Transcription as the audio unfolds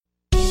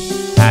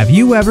Have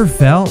you ever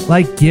felt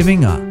like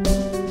giving up,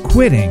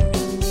 quitting,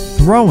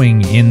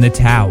 throwing in the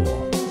towel?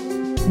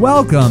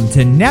 Welcome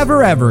to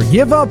Never Ever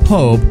Give Up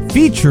Hope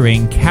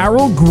featuring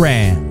Carol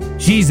Graham.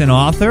 She's an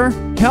author,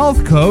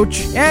 health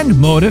coach, and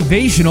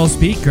motivational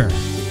speaker.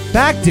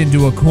 Backed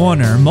into a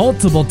corner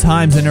multiple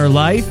times in her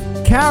life,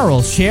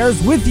 Carol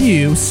shares with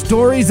you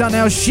stories on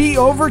how she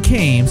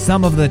overcame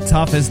some of the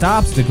toughest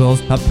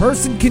obstacles a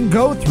person can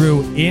go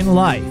through in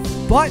life,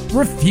 but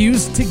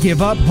refused to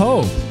give up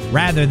hope.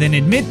 Rather than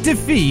admit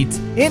defeat,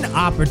 an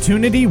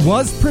opportunity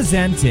was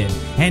presented,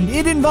 and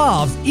it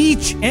involves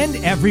each and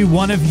every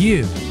one of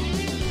you.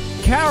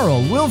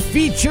 Carol will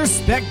feature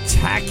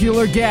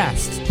spectacular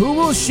guests who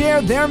will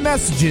share their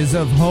messages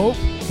of hope,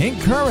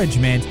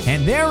 encouragement,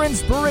 and their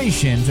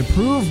inspiration to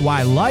prove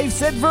why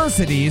life's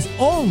adversities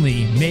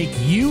only make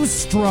you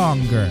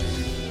stronger.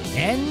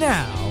 And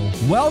now,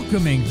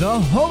 welcoming the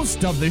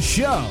host of the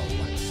show,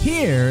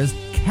 here's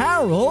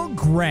Carol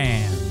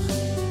Graham.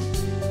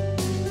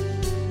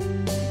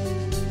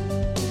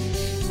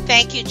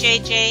 Thank you,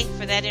 JJ,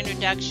 for that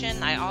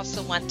introduction. I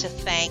also want to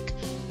thank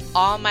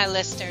all my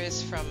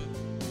listeners from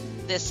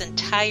this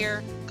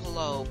entire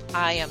globe.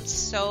 I am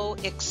so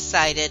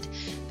excited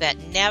that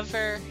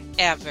Never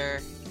Ever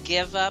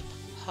Give Up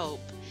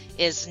Hope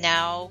is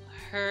now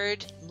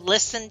heard,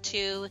 listened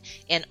to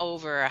in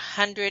over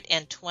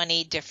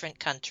 120 different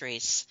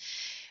countries.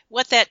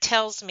 What that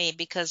tells me,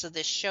 because of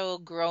the show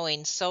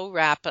growing so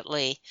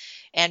rapidly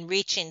and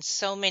reaching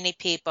so many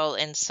people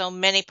in so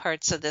many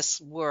parts of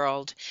this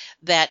world,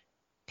 that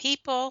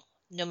people,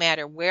 no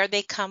matter where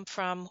they come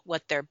from,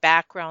 what their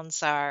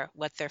backgrounds are,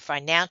 what their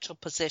financial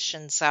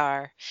positions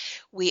are,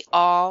 we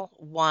all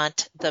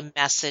want the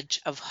message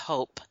of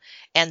hope.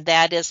 And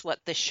that is what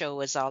the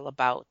show is all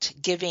about,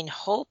 giving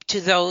hope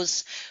to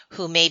those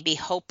who may be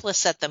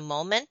hopeless at the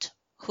moment,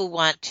 who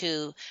want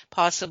to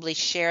possibly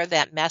share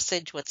that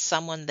message with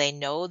someone they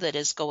know that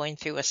is going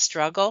through a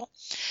struggle,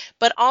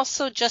 but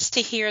also just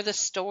to hear the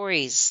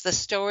stories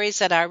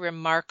that are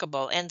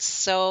remarkable and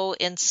so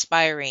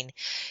inspiring.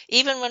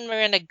 Even when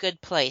we're in a good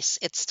place,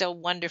 it's still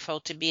wonderful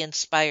to be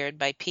inspired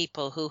by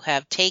people who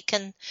have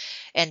taken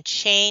and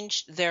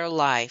changed their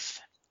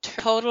life,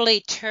 totally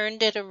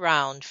turned it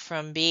around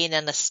from being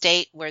in a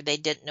state where they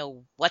didn't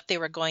know what they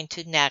were going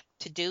to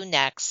do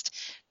next,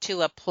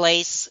 to a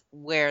place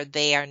where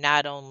they are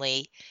not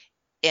only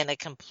in a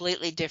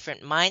completely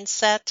different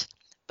mindset,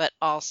 but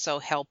also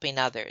helping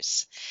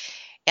others.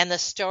 And the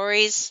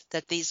stories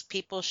that these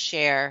people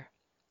share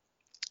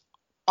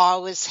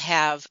always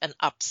have an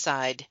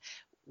upside,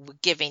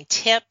 giving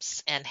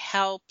tips and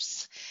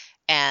helps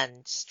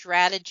and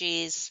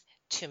strategies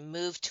to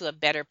move to a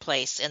better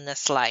place in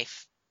this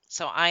life.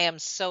 So I am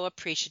so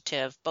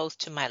appreciative both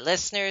to my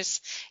listeners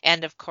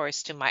and, of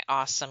course, to my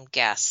awesome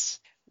guests.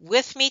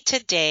 With me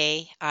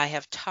today, I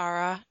have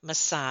Tara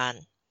Masson.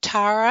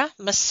 Tara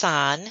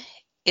Masson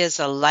is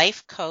a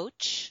life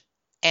coach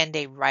and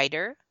a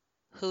writer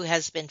who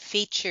has been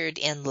featured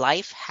in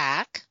Life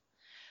Hack,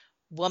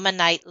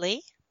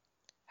 Womanightly,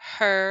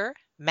 Her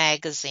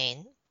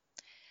Magazine,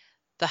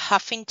 The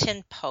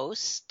Huffington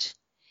Post,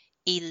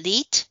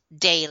 Elite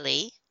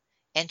Daily,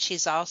 and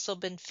she's also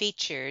been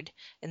featured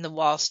in the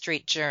Wall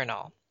Street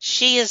Journal.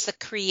 She is the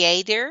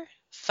creator,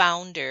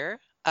 founder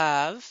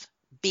of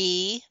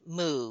Be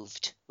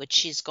Moved, which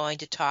she's going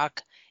to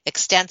talk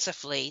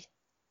extensively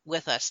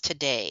with us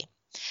today.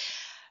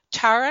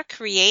 Tara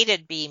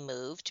created Be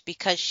Moved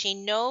because she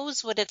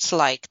knows what it's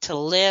like to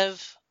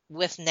live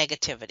with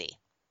negativity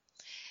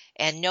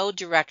and no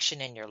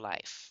direction in your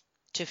life,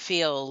 to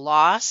feel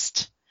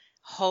lost,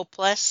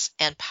 hopeless,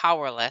 and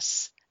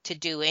powerless to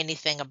do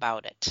anything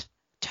about it.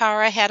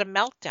 Tara had a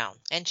meltdown,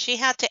 and she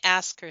had to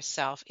ask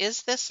herself,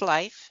 is this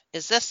life?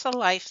 Is this the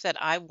life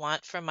that I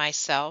want for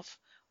myself,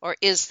 or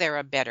is there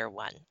a better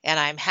one? And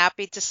I'm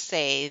happy to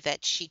say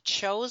that she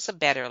chose a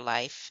better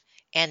life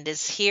and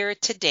is here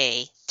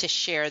today to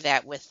share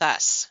that with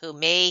us, who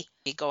may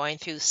be going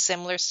through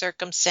similar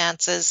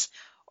circumstances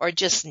or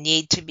just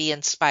need to be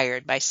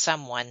inspired by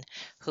someone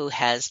who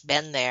has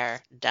been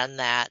there, done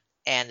that,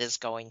 and is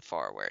going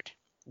forward.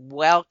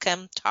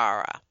 Welcome,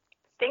 Tara.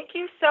 Thank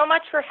you so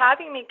much for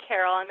having me,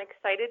 Carol. I'm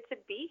excited to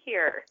be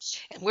here.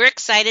 And we're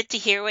excited to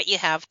hear what you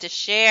have to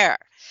share.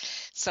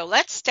 So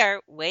let's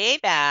start way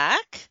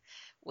back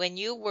when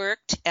you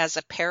worked as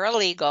a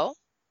paralegal.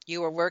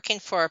 You were working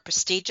for a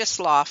prestigious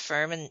law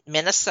firm in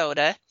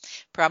Minnesota,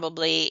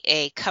 probably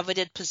a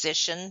coveted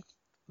position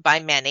by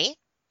many.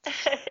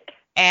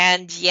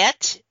 And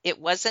yet it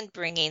wasn't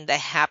bringing the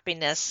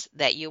happiness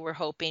that you were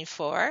hoping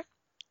for.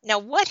 Now,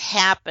 what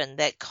happened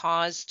that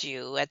caused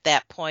you at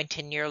that point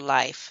in your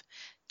life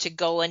to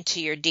go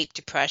into your deep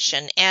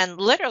depression and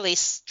literally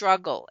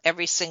struggle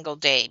every single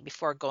day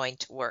before going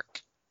to work?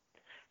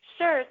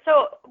 Sure.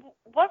 So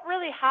what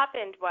really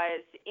happened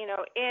was,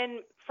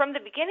 from the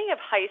beginning of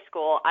high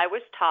school, I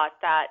was taught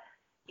that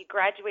you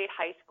graduate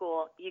high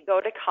school, you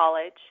go to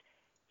college,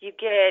 you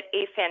get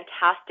a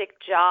fantastic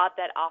job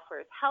that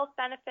offers health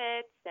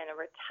benefits and a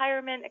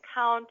retirement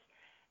account,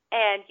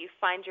 and you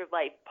find your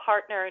life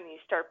partner and you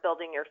start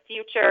building your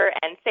future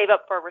and save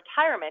up for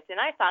retirement. And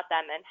I thought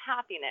that meant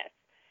happiness.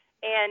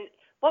 And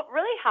what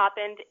really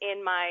happened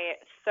in my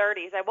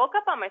 30s, I woke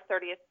up on my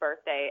 30th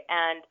birthday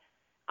and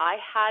I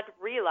had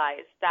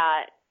realized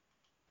that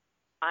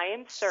I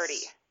am 30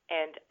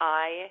 and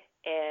I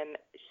am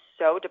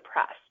so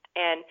depressed.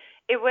 And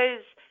it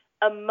was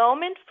a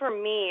moment for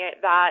me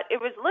that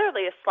it was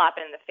literally a slap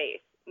in the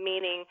face,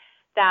 meaning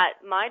that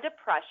my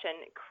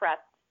depression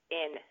crept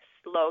in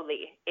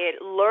slowly.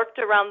 It lurked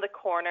around the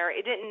corner.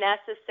 It didn't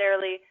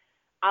necessarily,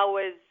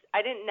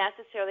 I didn't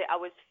necessarily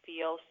always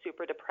feel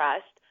super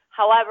depressed.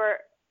 However,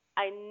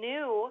 I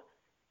knew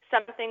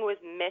something was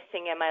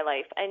missing in my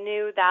life. I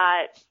knew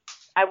that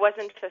I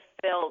wasn't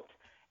fulfilled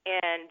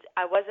and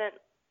I wasn't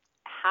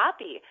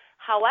happy.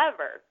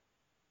 However,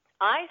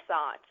 I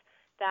thought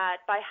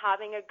that by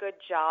having a good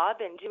job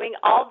and doing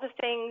all the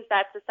things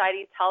that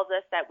society tells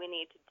us that we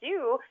need to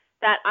do,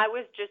 that I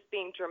was just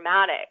being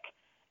dramatic.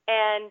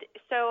 And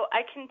so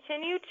I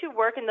continued to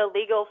work in the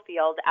legal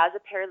field as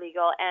a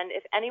paralegal. And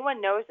if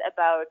anyone knows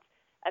about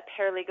a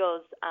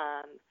paralegal's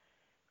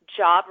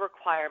job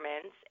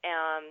requirements,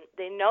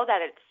 they know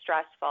that it's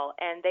stressful.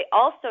 And they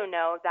also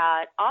know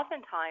that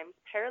oftentimes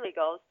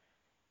paralegals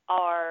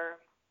are,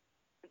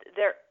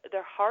 their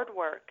hard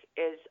work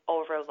is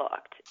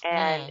overlooked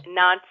and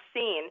not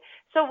seen.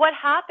 So what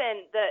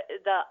happened,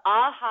 the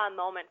aha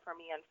moment for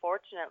me,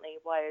 unfortunately,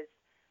 was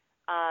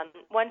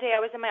one day I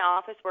was in my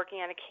office working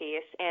on a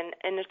case, and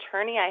an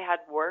attorney I had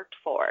worked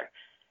for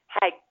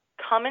had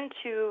come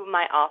into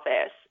my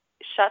office,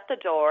 shut the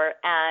door,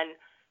 and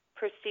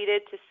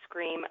proceeded to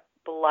scream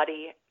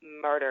bloody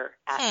murder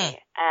at me.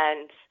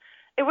 And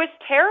it was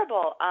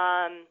terrible.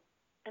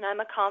 And I'm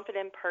a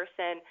confident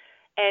person,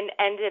 and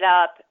ended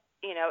up,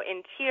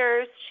 in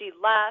tears. She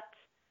left,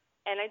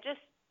 and I just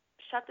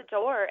shut the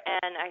door,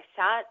 and I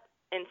sat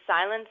in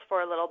silence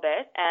for a little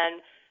bit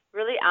and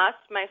really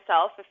asked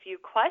myself a few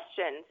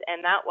questions,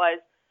 and that was,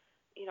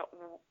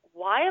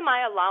 why am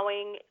I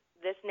allowing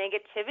this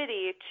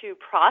negativity to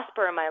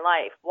prosper in my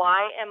life?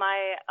 Why am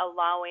I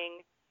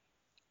allowing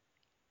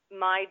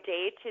my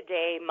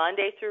day-to-day,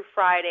 Monday through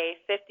Friday,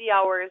 50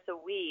 hours a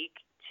week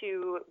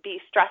to be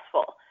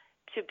stressful,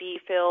 to be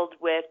filled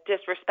with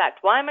disrespect?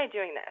 Why am I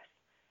doing this?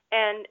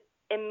 And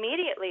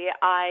immediately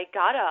I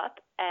got up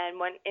and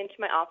went into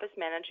my office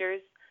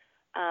manager's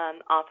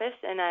office,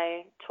 and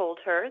I told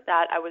her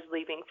that I was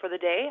leaving for the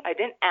day. I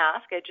didn't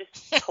ask, I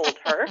just told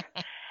her.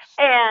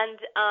 And,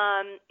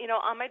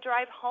 on my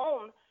drive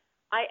home,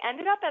 I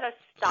ended up at a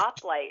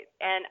stoplight,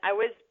 and I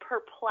was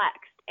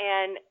perplexed,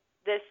 and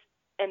this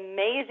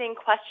amazing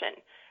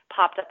question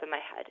popped up in my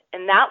head,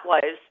 and that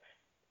was,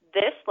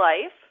 this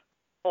life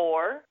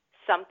or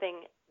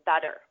something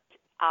better?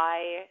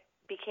 I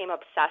became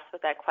obsessed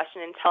with that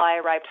question until I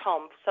arrived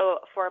home. So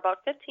for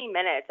about 15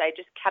 minutes, I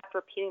just kept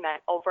repeating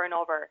that over and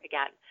over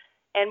again.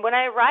 And when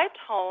I arrived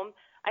home,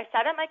 I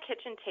sat at my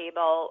kitchen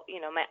table,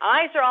 my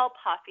eyes are all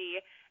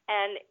puffy,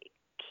 and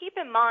keep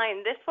in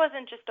mind, this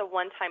wasn't just a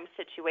one-time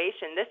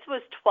situation. This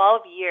was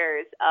 12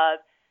 years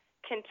of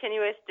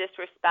continuous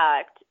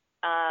disrespect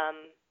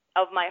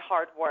of my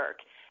hard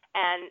work.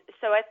 And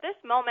so at this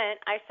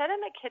moment, I sat at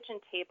my kitchen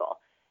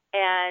table,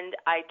 and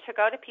I took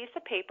out a piece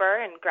of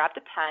paper and grabbed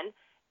a pen,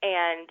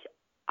 and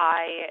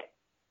I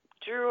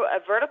drew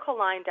a vertical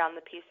line down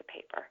the piece of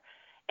paper.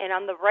 And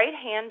on the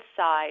right-hand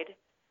side,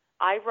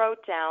 I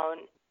wrote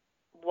down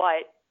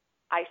what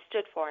I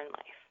stood for in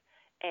life.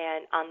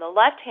 And on the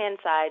left-hand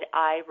side,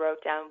 I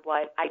wrote down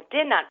what I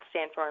did not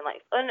stand for in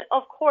life. And,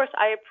 of course,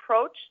 I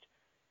approached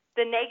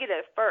the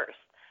negative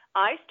first.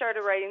 I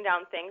started writing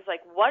down things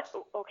like, what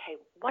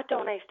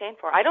don't I stand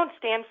for? I don't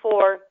stand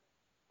for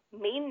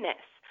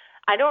meanness.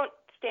 I don't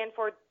stand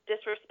for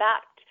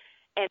disrespect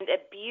and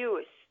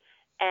abuse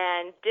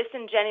and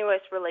disingenuous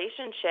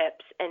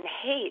relationships and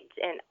hate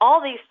and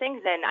all these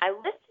things. And I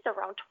listed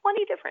around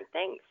 20 different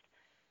things.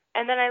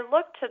 And then I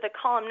looked to the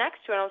column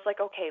next to it, and I was like,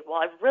 okay, well,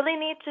 I really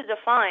need to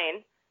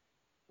define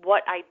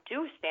what I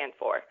do stand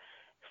for.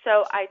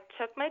 So I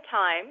took my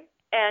time,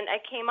 and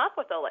I came up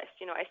with a list.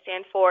 I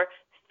stand for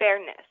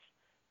fairness,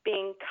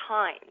 being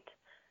kind,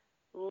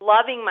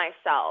 loving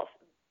myself,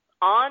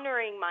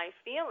 honoring my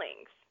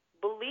feelings,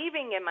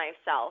 believing in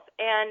myself,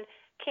 and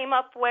came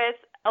up with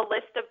a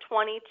list of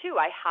 22.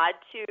 I had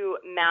to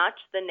match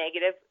the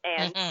negative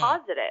and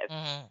positive.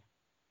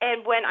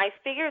 And when I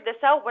figured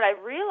this out, what I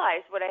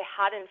realized, what I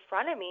had in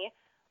front of me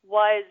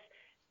was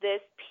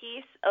this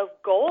piece of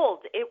gold.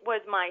 It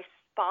was my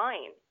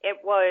spine. It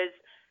was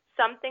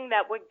something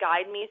that would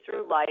guide me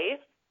through life,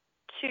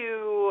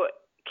 to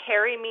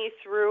carry me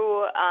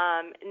through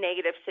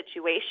negative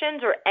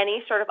situations or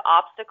any sort of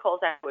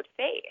obstacles I would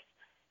face.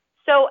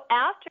 So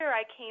after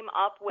I came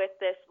up with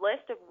this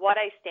list of what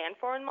I stand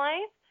for in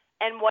life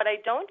and what I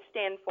don't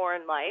stand for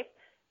in life,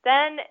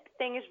 then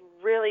things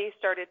really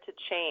started to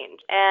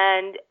change.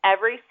 And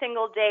every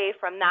single day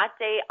from that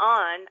day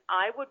on,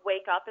 I would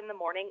wake up in the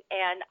morning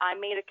and I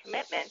made a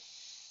commitment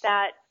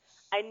that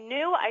I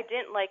knew I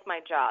didn't like my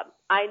job.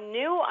 I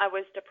knew I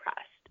was depressed.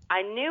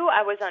 I knew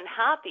I was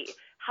unhappy.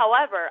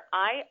 However,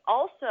 I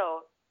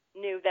also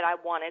knew that I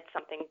wanted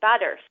something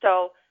better.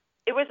 So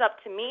it was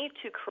up to me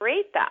to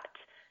create that.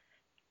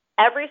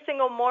 Every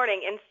single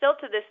morning, and still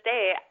to this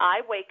day,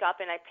 I wake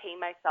up and I pay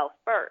myself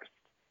first,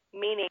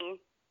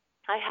 meaning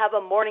I have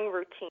a morning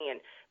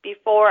routine.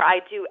 Before I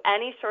do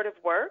any sort of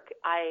work,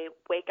 I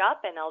wake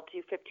up and I'll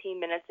do 15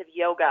 minutes of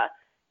yoga,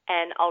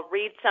 and I'll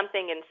read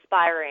something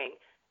inspiring,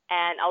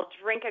 and I'll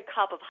drink a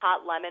cup of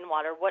hot lemon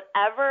water,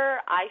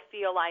 whatever I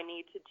feel I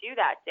need to do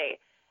that day.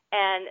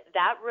 And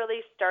that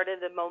really started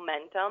the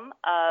momentum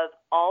of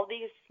all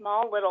these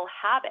small little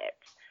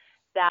habits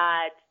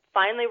that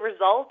finally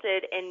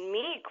resulted in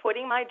me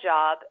quitting my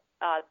job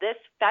this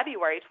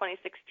February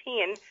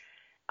 2016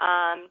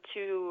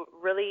 to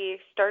really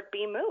start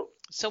Be Move.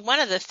 So one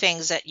of the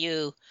things that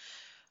you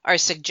are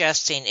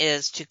suggesting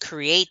is to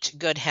create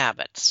good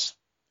habits.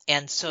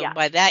 And so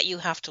by that, you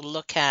have to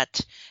look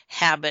at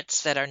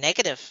habits that are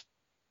negative.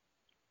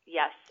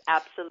 Yes,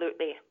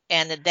 absolutely.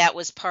 And that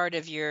was part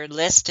of your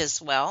list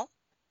as well?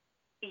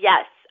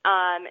 Yes.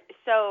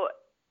 So,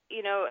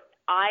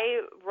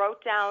 I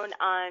wrote down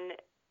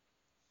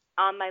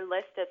on my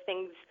list of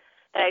things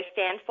that I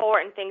stand for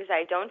and things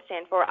I don't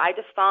stand for. I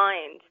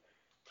defined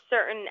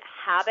certain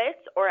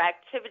habits or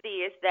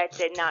activities that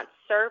did not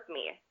serve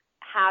me,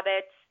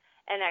 habits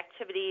and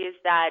activities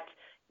that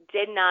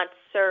did not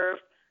serve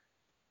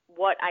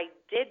what I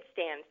did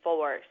stand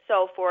for.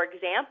 So, for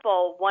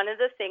example, one of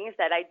the things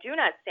that I do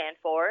not stand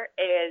for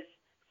is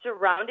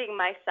surrounding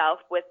myself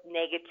with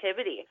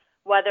negativity,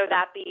 whether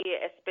that be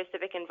a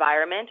specific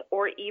environment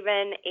or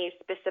even a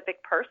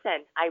specific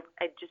person. I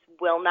just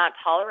will not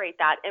tolerate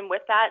that. And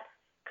with that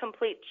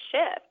complete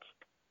shift,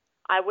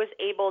 I was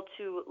able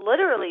to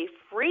literally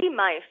free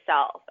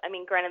myself. I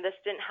mean, granted, this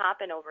didn't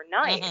happen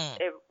overnight. Mm-hmm.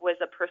 It was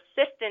a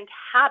persistent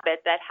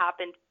habit that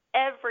happened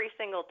every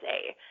single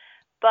day.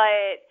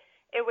 But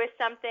it was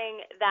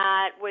something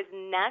that was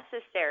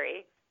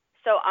necessary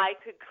so I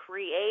could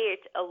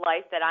create a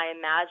life that I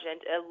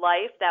imagined, a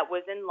life that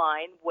was in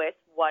line with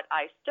what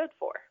I stood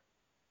for.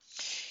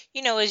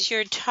 As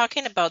you're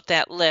talking about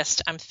that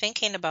list, I'm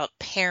thinking about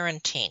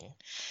parenting,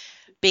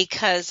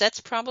 because that's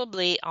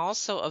probably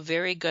also a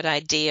very good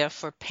idea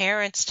for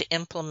parents to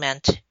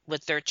implement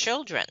with their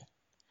children,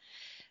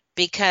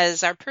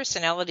 because our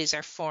personalities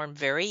are formed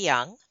very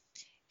young.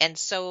 And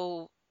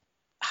so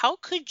how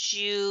could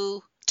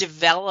you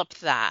develop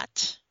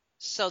that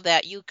so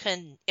that you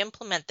can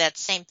implement that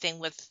same thing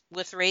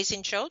with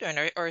raising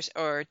children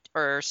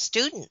or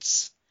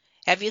students?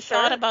 Have you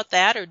thought about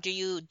that, or do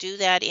you do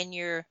that in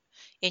your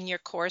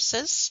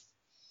courses?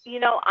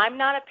 I'm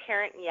not a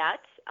parent yet.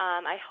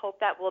 I hope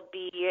that will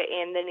be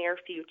in the near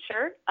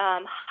future.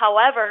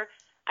 However,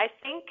 I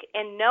think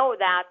and know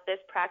that this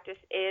practice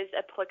is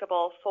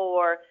applicable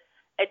for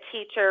a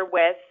teacher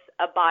with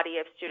a body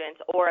of students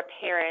or a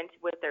parent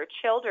with their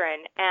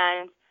children.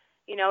 And,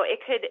 it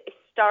could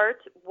start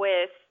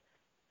with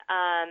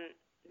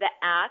the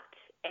act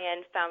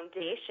and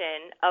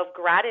foundation of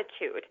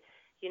gratitude.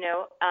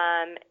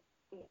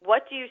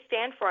 What do you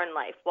stand for in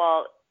life?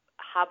 Well,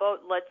 how about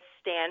let's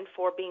stand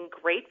for being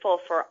grateful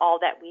for all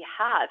that we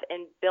have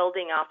and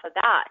building off of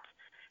that.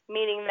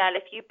 Meaning that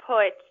if you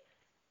put,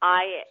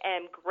 I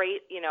am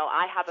great,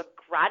 I have a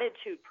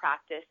gratitude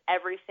practice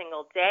every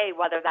single day,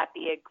 whether that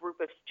be a group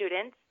of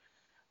students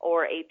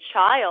or a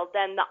child,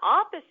 then the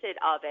opposite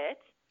of it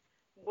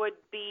would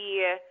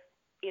be,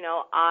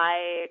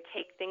 I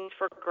take things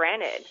for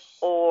granted,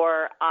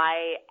 or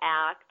I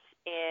act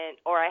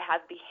or I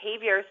have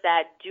behaviors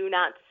that do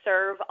not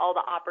serve all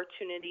the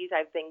opportunities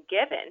I've been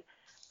given.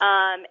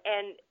 And,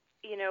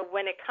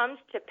 when it comes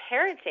to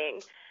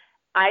parenting,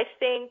 I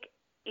think,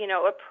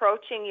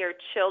 approaching your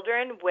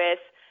children with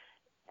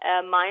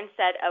a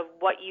mindset of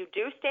what you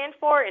do stand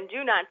for and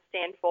do not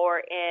stand for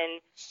in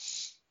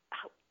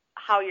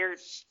how your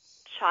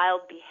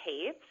child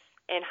behaves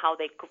and how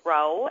they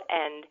grow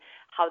and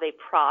how they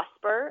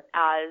prosper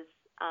as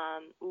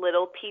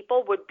little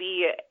people would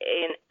be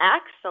an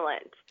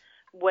excellent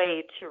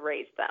way to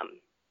raise them.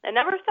 I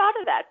never thought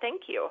of that.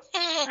 Thank you.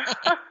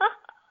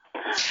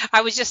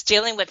 I was just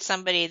dealing with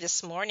somebody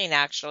this morning,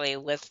 actually,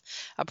 with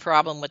a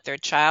problem with their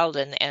child.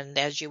 And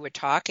as you were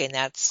talking,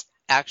 that's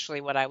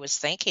actually what I was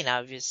thinking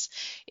of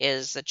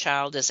is the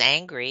child is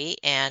angry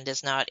and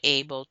is not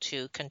able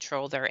to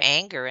control their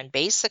anger. And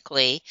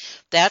basically,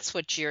 that's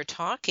what you're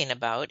talking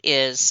about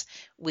is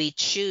we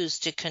choose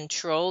to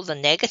control the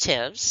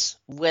negatives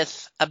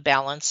with a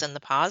balance in the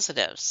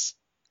positives.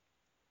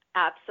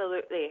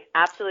 Absolutely.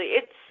 Absolutely.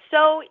 It's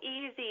so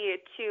easy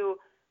to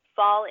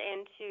fall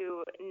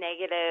into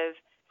negative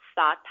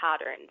thought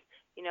patterns,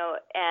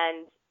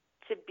 and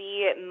to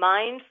be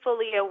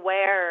mindfully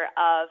aware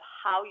of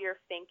how you're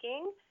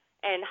thinking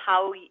and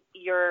how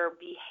your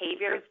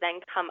behaviors then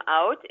come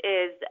out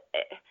is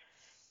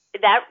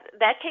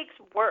that takes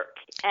work.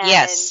 And,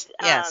 yes.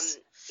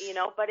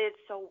 But it's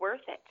so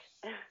worth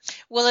it.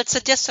 Well, it's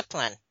a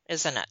discipline,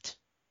 isn't it?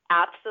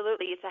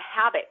 Absolutely. It's a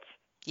habit.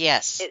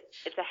 Yes.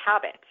 It's a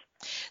habit.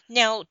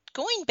 Now,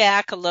 going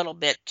back a little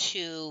bit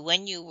to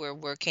when you were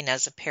working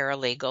as a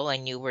paralegal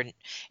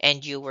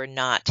and you were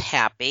not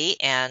happy,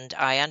 and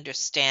I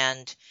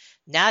understand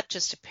not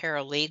just a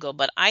paralegal,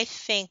 but I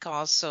think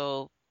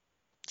also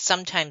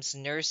sometimes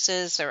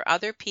nurses or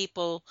other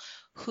people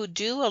who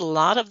do a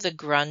lot of the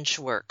grunge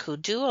work, who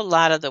do a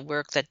lot of the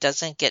work that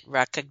doesn't get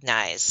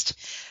recognized,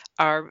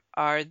 are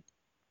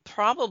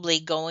probably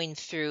going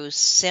through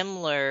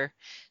similar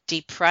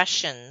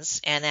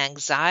depressions and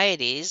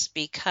anxieties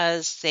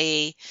because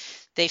they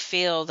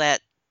feel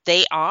that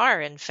they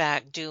are in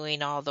fact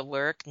doing all the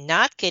work,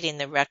 not getting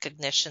the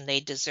recognition they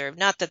deserve.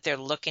 Not that they're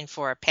looking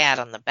for a pat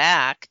on the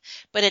back,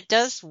 but it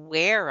does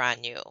wear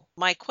on you.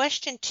 My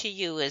question to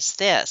you is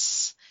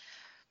this: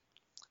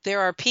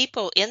 there are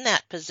people in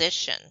that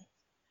position,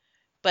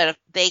 but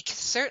they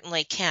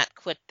certainly can't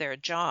quit their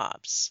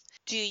jobs.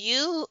 Do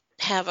you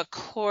have a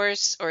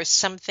course or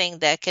something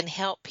that can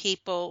help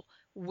people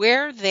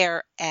where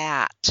they're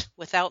at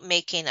without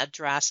making a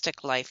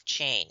drastic life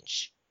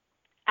change?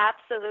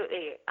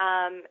 Absolutely.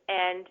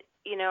 And,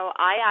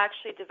 I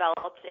actually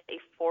developed a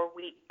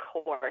 4-week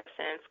course,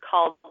 and it's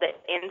called the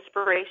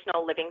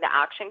Inspirational Living the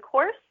Action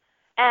course.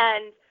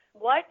 And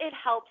what it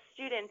helps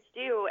students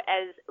do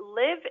is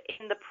live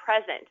in the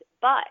present,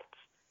 but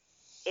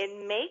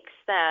it makes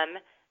them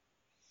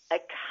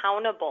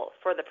accountable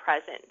for the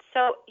present.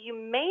 So you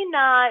may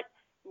not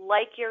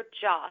like your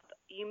job.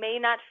 You may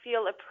not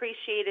feel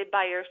appreciated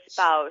by your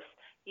spouse.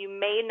 You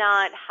may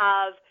not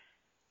have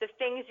the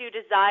things you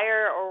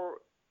desire or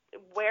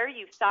where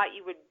you thought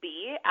you would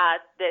be at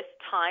this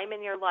time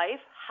in your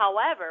life.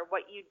 However,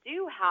 what you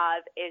do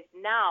have is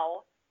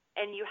now,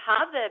 and you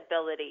have the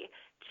ability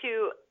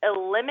to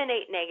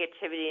eliminate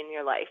negativity in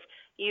your life.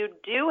 You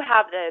do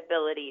have the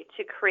ability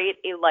to create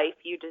a life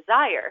you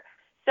desire.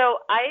 So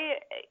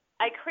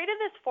I created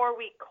this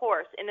 4-week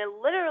course, and it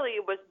literally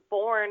was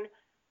born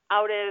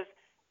out of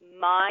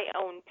my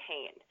own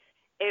pain.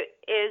 It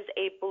is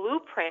a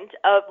blueprint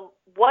of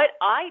what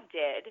I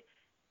did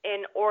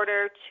in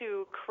order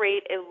to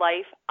create a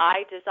life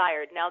I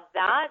desired. Now,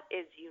 that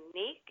is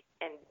unique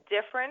and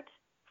different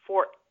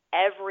for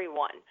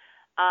everyone.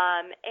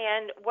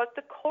 And what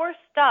the course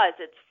does,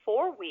 it's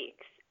 4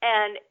 weeks,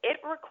 and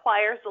it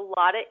requires a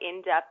lot of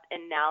in-depth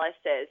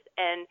analysis.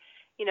 And,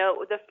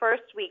 the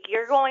first week,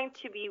 you're going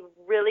to be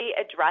really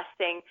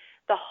addressing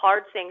the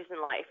hard things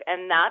in life,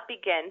 and that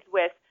begins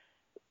with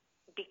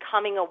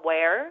becoming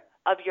aware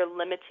of your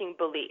limiting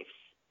beliefs,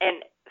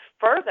 and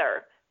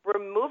further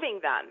removing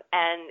them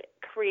and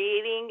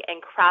creating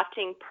and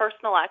crafting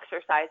personal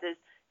exercises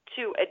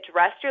to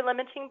address your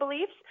limiting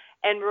beliefs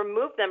and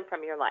remove them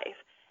from your life.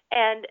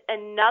 And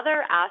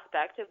another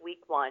aspect of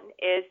week 1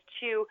 is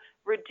to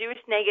reduce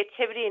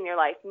negativity in your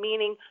life,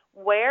 meaning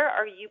where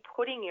are you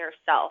putting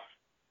yourself?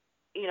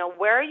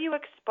 Where are you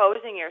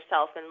exposing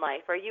yourself in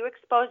life? Are you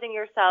exposing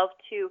yourself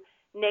to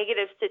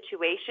negative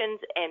situations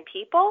and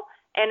people?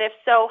 And if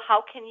so,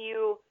 how can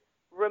you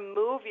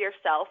remove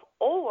yourself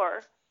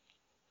or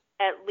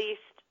at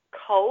least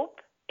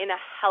cope in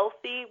a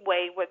healthy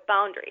way with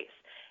boundaries?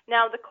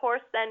 Now, the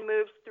course then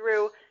moves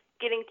through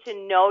getting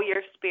to know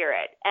your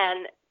spirit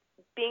and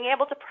being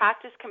able to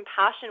practice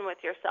compassion with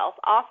yourself.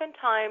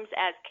 Oftentimes,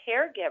 as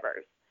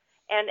caregivers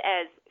and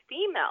as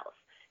females,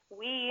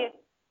 we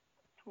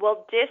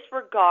will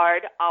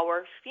disregard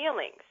our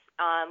feelings.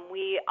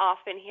 We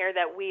often hear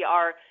that we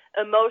are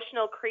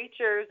emotional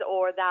creatures,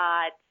 or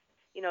that,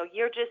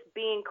 you're just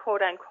being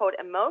quote unquote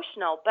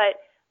emotional,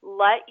 but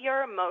let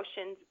your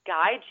emotions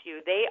guide you.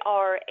 They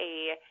are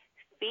a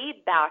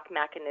feedback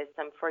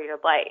mechanism for your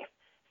life.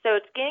 So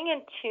it's getting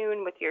in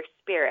tune with your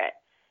spirit.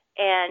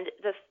 And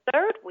the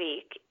third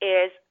week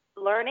is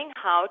learning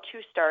how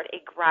to start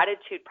a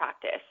gratitude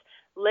practice,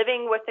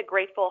 living with a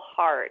grateful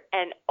heart,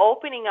 and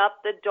opening up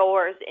the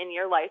doors in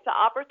your life, the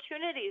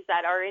opportunities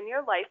that are in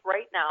your life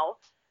right now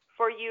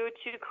for you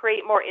to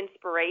create more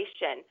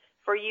inspiration,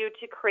 for you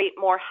to create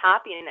more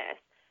happiness.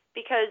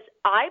 Because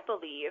I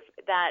believe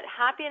that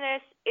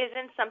happiness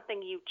isn't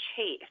something you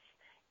chase.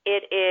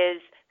 It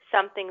is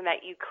something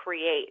that you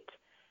create.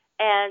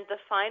 And the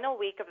final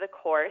week of the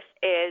course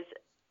is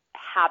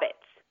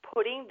habits,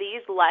 putting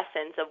these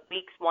lessons of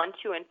weeks 1,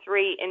 2, and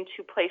 3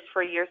 into place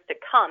for years to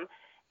come.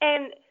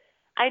 And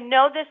I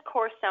know this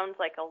course sounds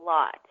like a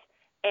lot,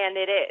 and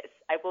it is.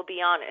 I will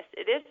be honest.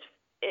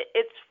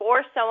 It's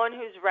for someone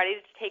who's ready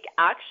to take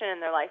action in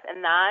their life,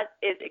 and that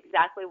is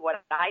exactly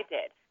what I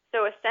did.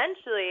 So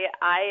essentially,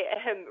 I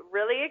am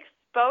really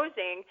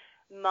exposing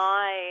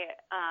my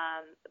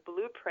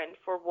blueprint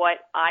for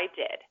what I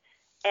did.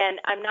 And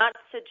I'm not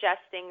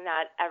suggesting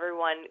that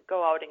everyone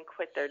go out and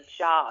quit their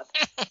job.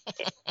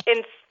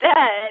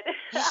 Instead,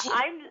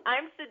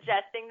 I'm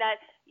suggesting that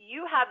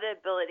you have the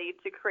ability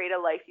to create a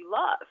life you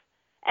love.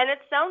 And it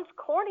sounds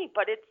corny,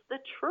 but it's the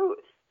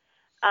truth.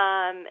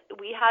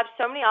 We have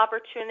so many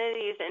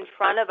opportunities in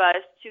front of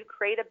us to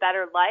create a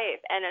better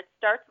life, and it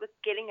starts with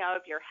getting out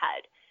of your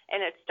head,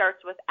 and it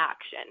starts with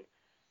action.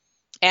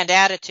 And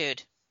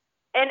attitude.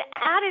 And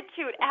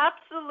attitude,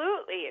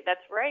 absolutely.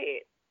 That's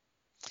right.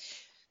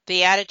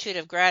 The attitude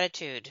of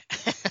gratitude.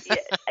 Yeah,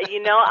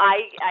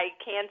 I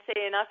can't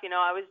say enough.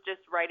 I was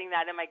just writing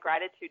that in my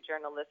gratitude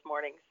journal this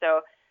morning.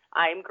 So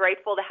I'm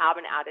grateful to have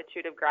an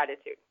attitude of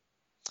gratitude.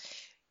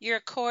 Your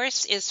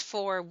course is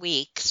 4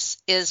 weeks.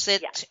 Is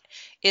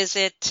Yes.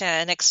 it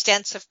an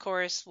extensive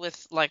course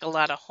with like a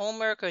lot of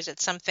homework, or is it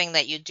something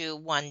that you do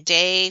one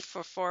day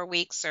for 4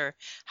 weeks, or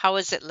how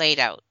is it laid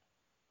out?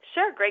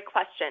 Sure, great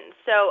question.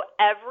 So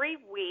every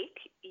week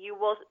you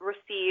will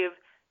receive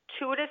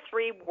 2 to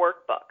 3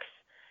 workbooks.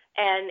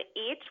 And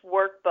each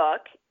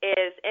workbook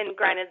is, and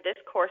granted, this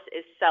course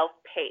is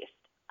self-paced.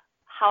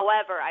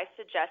 However, I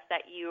suggest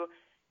that you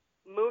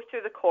move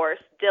through the course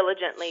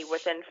diligently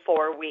within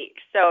 4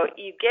 weeks. So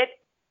you get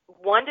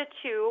 1 to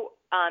 2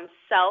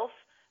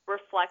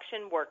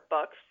 self-reflection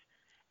workbooks,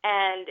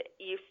 and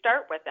you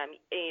start with them.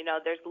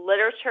 There's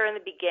literature in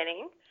the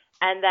beginning,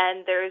 and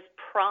then there's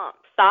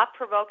prompts,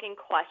 thought-provoking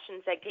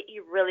questions that get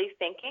you really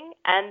thinking,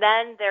 and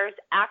then there's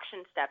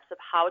action steps of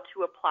how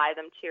to apply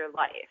them to your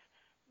life.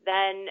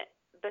 Then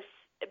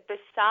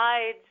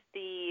besides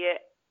the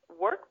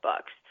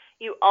workbooks,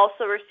 you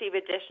also receive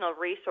additional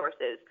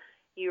resources.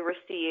 You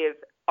receive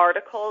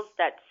articles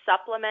that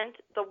supplement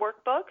the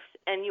workbooks,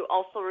 and you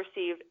also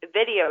receive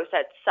videos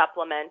that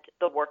supplement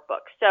the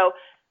workbooks. So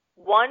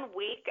 1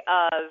 week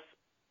of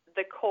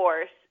the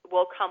course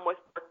will come with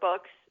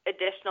workbooks,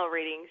 additional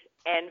readings,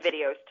 and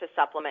videos to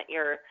supplement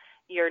your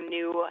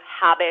new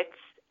habits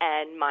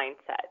and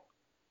mindset.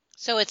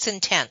 So it's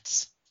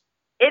intense.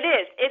 It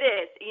is.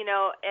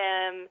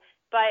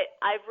 But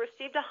I've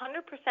received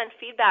 100%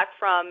 feedback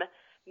from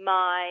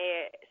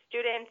my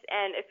students,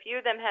 and a few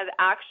of them have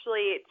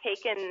actually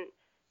taken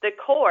the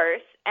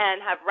course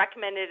and have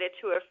recommended it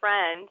to a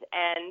friend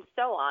and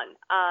so on.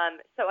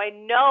 So I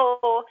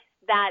know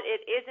that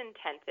it is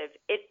intensive.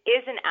 It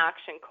is an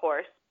action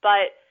course,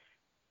 but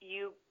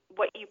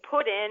what you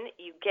put in,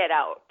 you get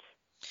out.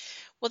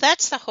 Well,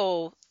 that's the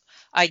whole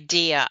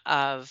idea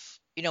of,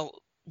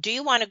 do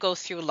you want to go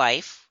through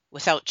life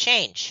without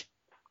change?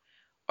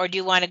 Or do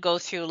you want to go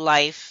through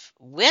life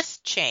with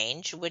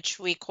change, which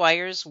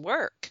requires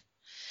work?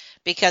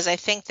 Because I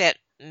think that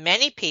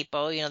many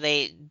people,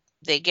 they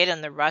get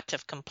in the rut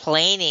of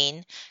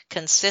complaining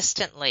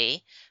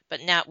consistently,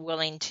 but not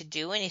willing to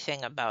do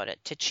anything about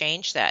it, to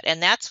change that.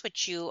 And that's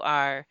what you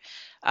are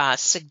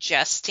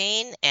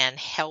suggesting and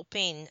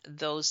helping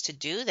those to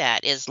do,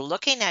 that is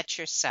looking at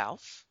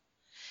yourself,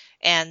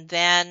 and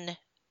then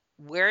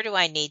where do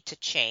I need to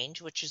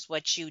change, which is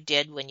what you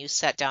did when you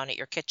sat down at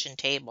your kitchen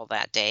table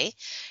that day.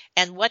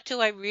 And what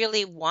do I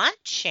really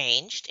want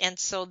changed? And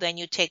so then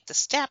you take the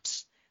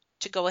steps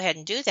to go ahead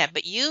and do that.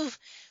 But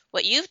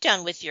what you've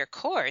done with your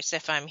course,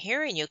 if I'm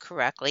hearing you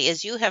correctly,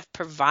 is you have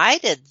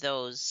provided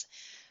those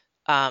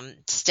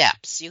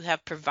steps. You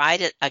have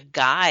provided a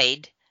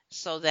guide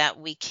so that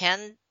we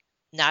can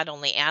not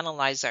only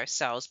analyze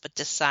ourselves, but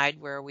decide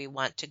where we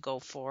want to go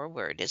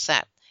forward.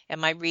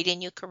 Am I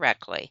reading you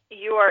correctly?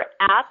 You are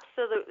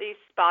absolutely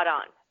spot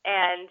on.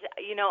 And,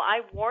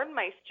 I warn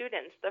my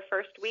students the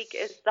first week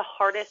is the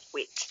hardest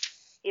week.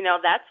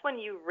 That's when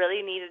you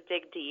really need to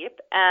dig deep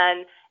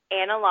and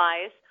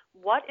analyze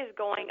what is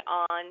going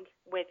on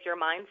with your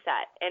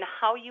mindset and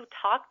how you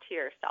talk to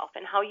yourself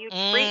and how you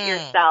treat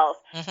yourself.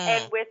 Mm-hmm.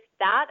 And with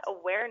that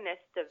awareness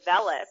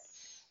developed,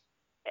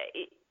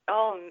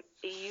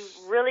 you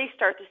really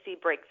start to see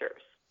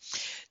breakthroughs.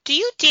 Do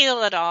you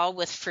deal at all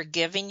with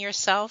forgiving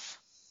yourself?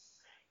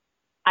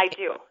 I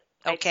do.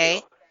 Okay. I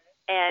do.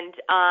 And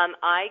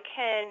I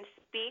can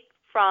speak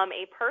from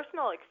a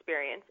personal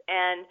experience,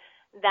 and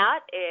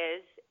that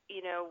is,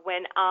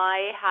 when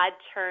I had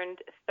turned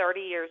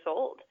 30 years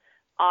old,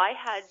 I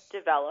had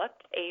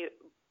developed a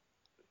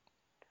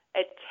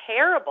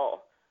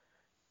terrible,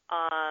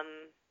 how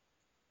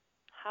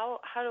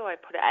do I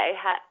put it?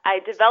 I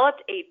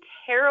developed a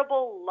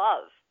terrible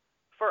love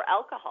for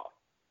alcohol,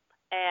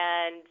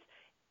 and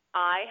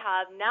I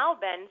have now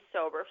been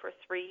sober for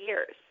 3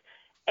 years,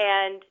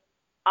 and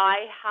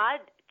I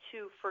had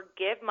to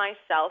forgive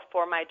myself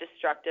for my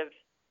destructive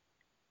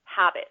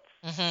habits.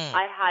 Mm-hmm.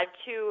 I had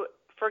to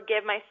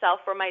forgive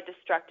myself for my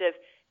destructive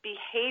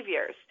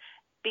behaviors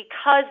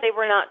because they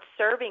were not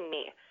serving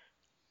me.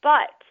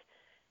 But,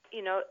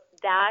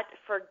 that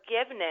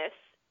forgiveness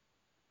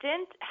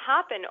didn't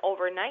happen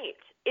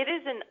overnight. It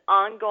is an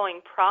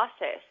ongoing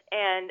process.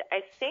 And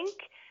I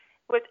think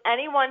with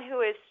anyone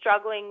who is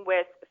struggling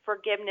with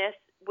forgiveness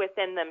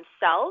within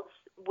themselves,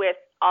 with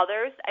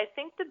others, I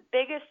think the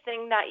biggest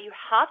thing that you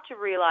have to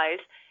realize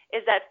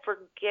is that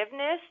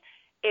forgiveness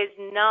is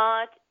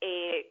not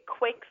a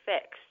quick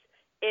fix.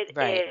 It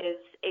is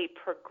a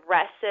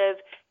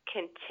progressive,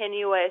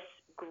 continuous,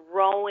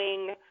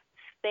 growing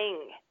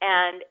thing,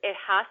 and it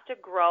has to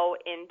grow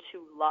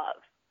into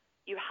love.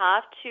 You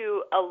have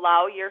to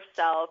allow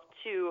yourself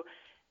to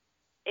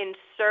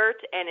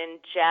insert and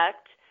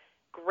inject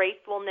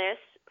gratefulness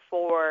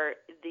for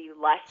the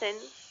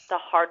lessons, the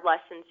hard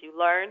lessons you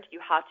learned. You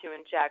have to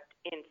inject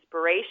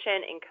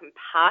inspiration and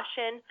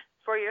compassion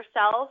for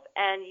yourself,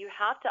 and you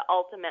have to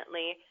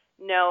ultimately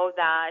know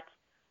that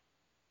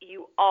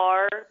you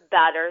are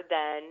better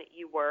than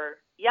you were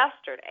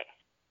yesterday.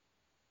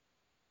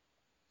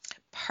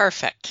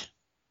 Perfect.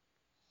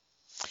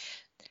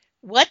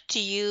 What do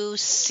you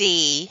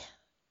see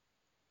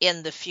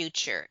in the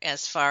future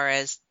as far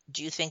as,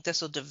 do you think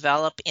this will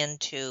develop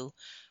into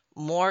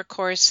more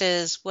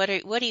courses? What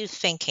are you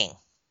thinking?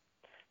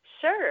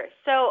 Sure.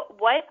 So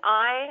what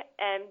I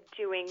am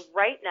doing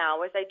right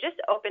now is I just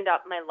opened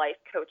up my life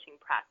coaching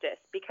practice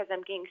because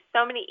I'm getting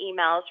so many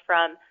emails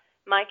from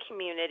my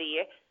community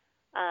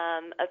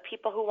of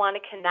people who want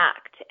to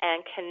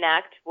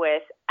connect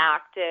with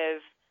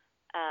active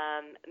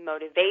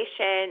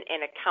motivation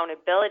and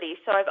accountability.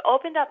 So I've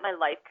opened up my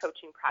life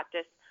coaching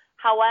practice.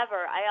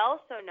 However, I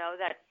also know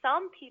that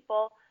some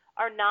people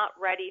are not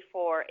ready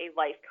for a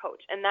life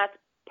coach, and that's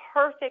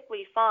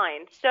perfectly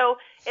fine. So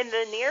in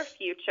the near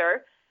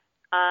future,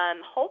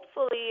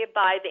 hopefully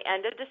by the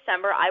end of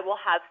December, I will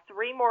have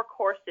 3 more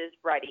courses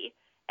ready,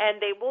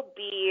 and they will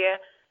be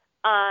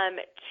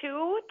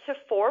 2 to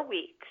 4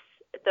 weeks.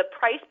 The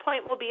price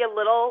point will be a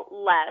little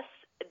less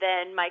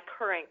than my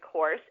current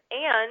course,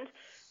 and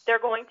they're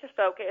going to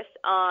focus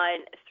on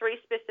 3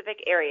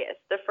 specific areas.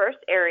 The first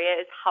area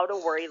is how to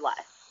worry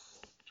less.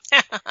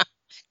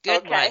 Good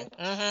Okay. one.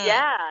 Mm-hmm.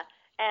 Yeah.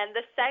 And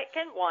the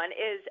second one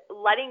is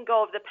letting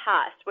go of the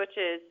past, which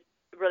is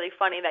really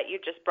funny that you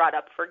just brought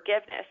up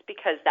forgiveness,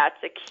 because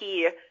that's a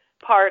key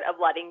part of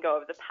letting go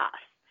of the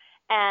past.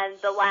 And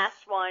the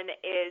last one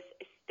is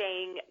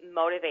staying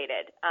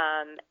motivated.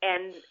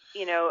 And,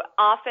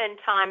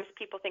 oftentimes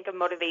people think of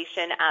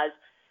motivation as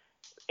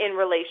in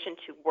relation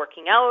to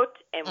working out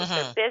and with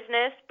their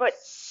business, but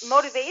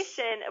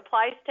motivation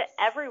applies to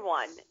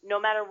everyone, no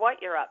matter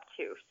what you're up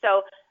to.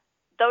 So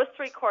those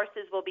 3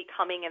 courses will be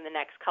coming in the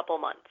next couple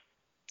months.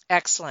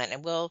 Excellent.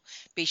 And we'll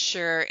be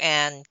sure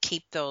and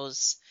keep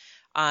those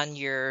on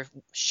your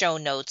show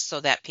notes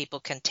so that people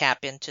can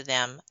tap into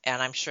them.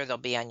 And I'm sure they'll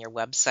be on your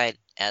website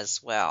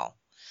as well.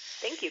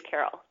 Thank you,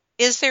 Carol.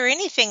 Is there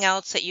anything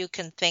else that you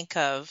can think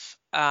of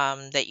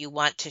that you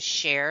want to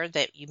share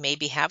that you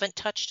maybe haven't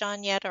touched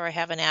on yet or I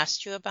haven't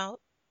asked you about?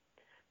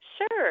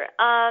 Sure.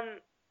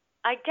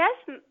 I guess,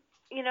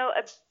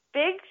 a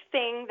big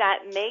thing that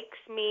makes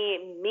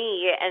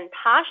me and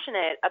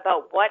passionate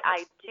about what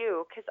I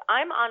do, because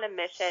I'm on a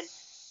mission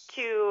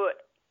to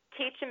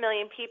teach 1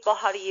 million people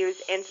how to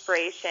use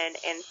inspiration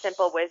and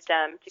simple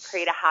wisdom to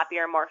create a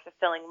happier, more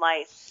fulfilling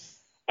life.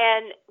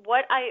 And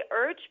what I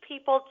urge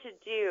people to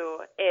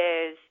do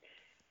is,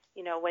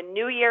 when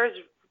New Year's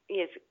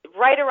is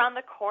right around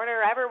the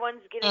corner,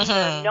 everyone's getting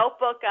their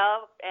notebook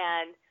up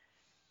and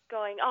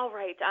going, all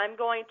right, I'm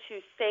going to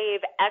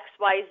save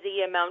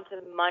XYZ amount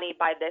of money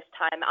by this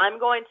time. I'm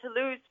going to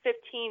lose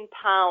 15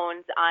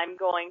 pounds. I'm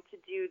going to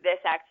do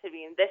this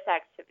activity and this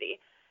activity.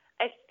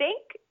 I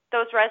think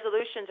those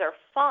resolutions are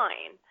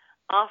fine.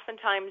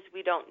 Oftentimes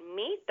we don't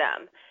meet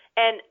them.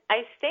 And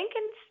I think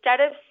instead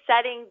of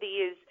setting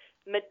these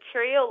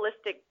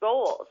materialistic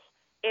goals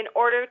in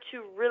order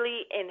to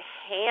really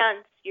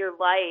enhance your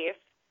life,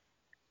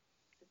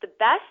 the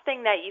best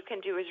thing that you can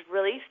do is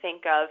really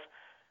think of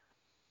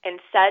and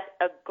set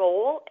a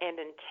goal and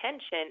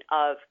intention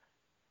of,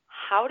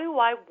 how do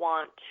I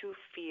want to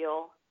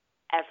feel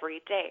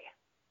every day?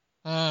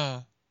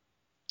 And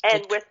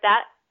with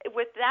that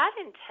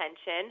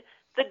intention,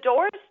 the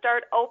doors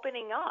start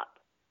opening up.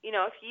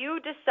 If you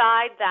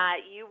decide that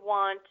you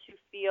want to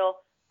feel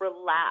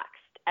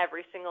relaxed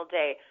every single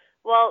day,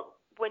 well,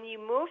 when you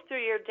move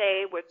through your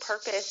day with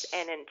purpose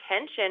and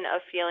intention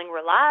of feeling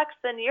relaxed,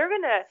 then you're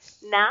going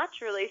to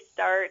naturally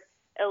start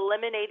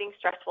eliminating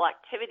stressful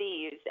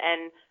activities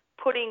and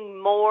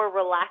putting more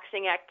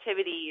relaxing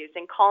activities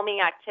and calming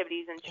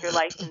activities into your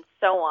life and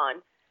so on.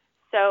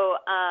 So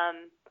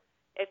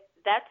if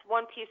that's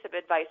one piece of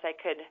advice I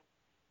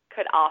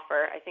could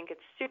offer, I think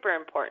it's super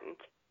important.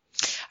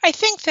 I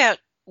think that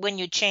when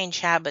you change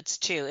habits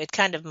too, it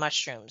kind of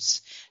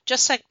mushrooms.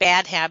 Just like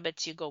bad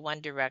habits, you go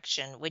one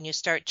direction. When you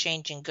start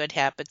changing good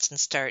habits and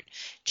start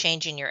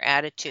changing your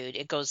attitude,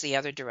 it goes the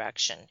other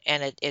direction.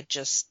 And it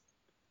just,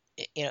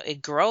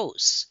 it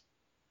grows.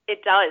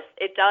 It does.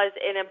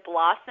 And it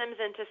blossoms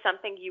into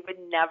something you would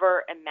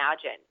never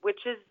imagine, which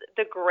is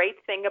the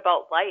great thing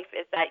about life,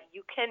 is that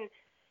you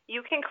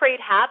can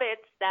create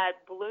habits that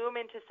bloom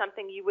into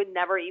something you would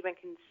never even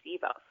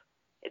conceive of.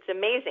 It's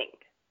amazing.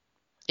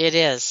 It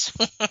is.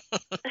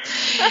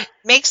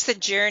 Makes the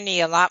journey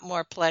a lot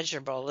more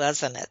pleasurable,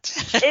 doesn't it?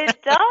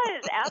 It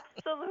does.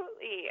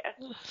 Absolutely.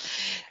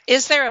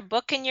 Is there a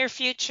book in your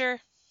future?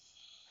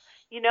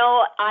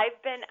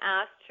 I've been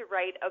asked to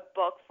write a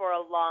book for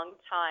a long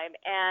time,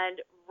 and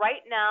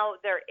right now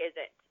there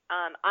isn't.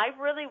 I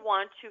really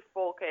want to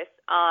focus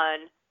on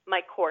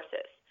my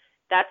courses.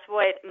 That's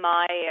what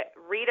my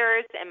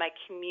readers and my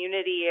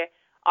community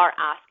are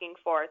asking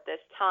for at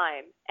this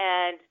time.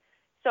 And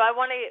so I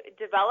want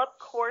to develop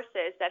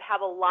courses that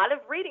have a lot of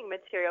reading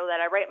material that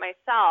I write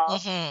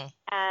myself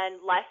and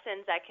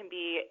lessons that can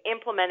be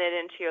implemented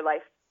into your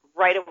life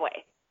right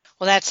away.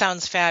 Well, that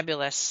sounds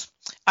fabulous.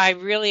 I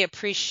really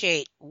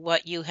appreciate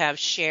what you have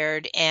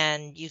shared,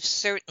 and you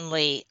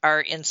certainly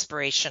are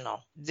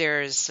inspirational.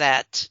 There's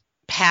that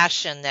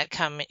passion that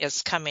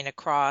is coming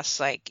across.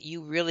 Like,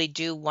 you really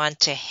do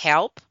want to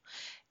help.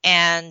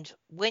 And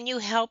when you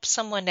help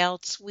someone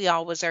else, we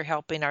always are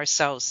helping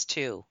ourselves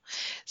too.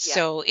 Yeah.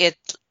 So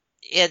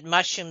it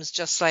mushrooms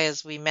just like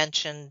as we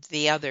mentioned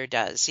the other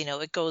does.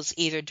 It goes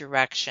either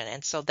direction.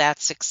 And so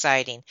that's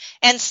exciting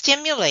and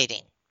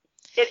stimulating.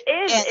 It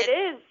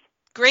is.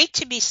 Great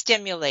to be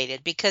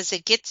stimulated because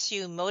it gets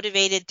you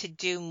motivated to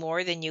do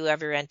more than you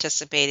ever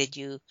anticipated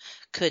you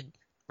could,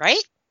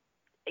 right?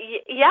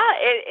 Yeah,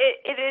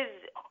 it is.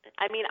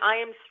 I mean, I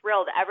am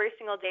thrilled. Every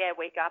single day I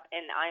wake up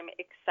and I'm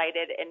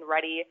excited and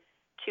ready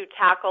to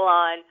tackle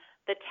on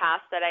the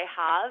tasks that I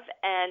have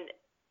and,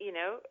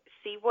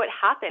 see what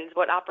happens,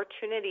 what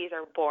opportunities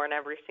are born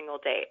every single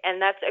day.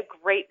 And that's a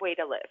great way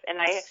to live. And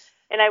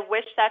I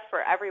wish that for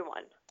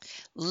everyone.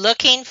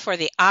 Looking for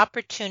the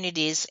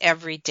opportunities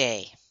every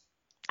day.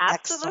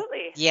 Absolutely.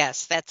 Excellent.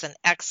 Yes, that's an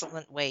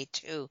excellent way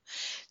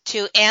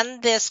to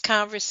end this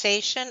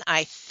conversation.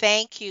 I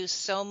thank you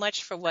so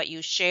much for what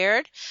you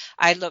shared.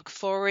 I look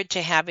forward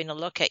to having a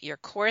look at your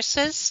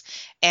courses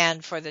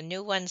and for the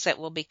new ones that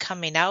will be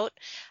coming out.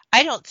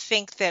 I don't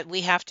think that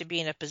we have to be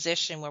in a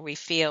position where we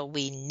feel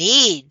we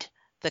need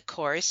the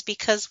course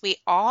because we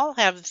all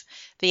have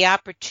the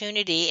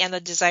opportunity and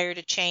the desire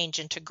to change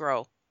and to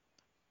grow.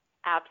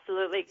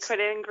 Absolutely.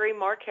 Couldn't agree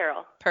more,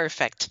 Carol.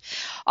 Perfect.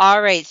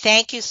 All right.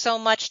 Thank you so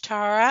much,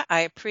 Tara.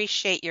 I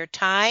appreciate your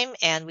time,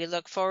 and we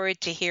look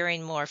forward to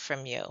hearing more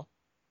from you.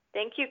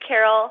 Thank you,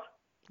 Carol.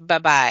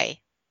 Bye-bye.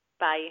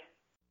 Bye.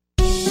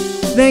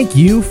 Thank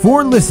you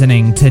for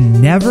listening to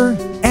Never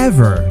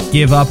Ever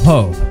Give Up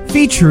Hope,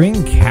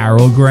 featuring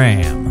Carol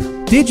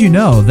Graham. Did you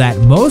know that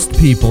most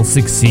people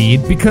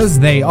succeed because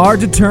they are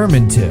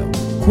determined to?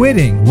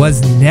 Quitting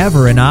was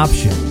never an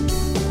option.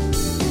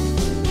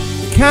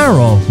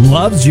 Carol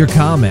loves your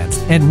comments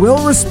and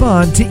will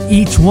respond to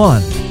each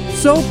one.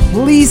 So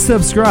please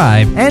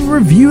subscribe and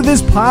review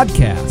this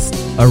podcast.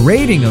 A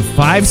rating of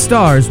 5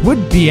 stars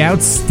would be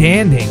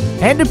outstanding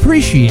and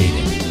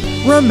appreciated.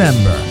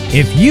 Remember,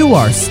 if you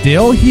are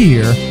still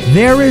here,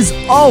 there is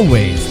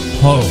always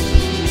hope.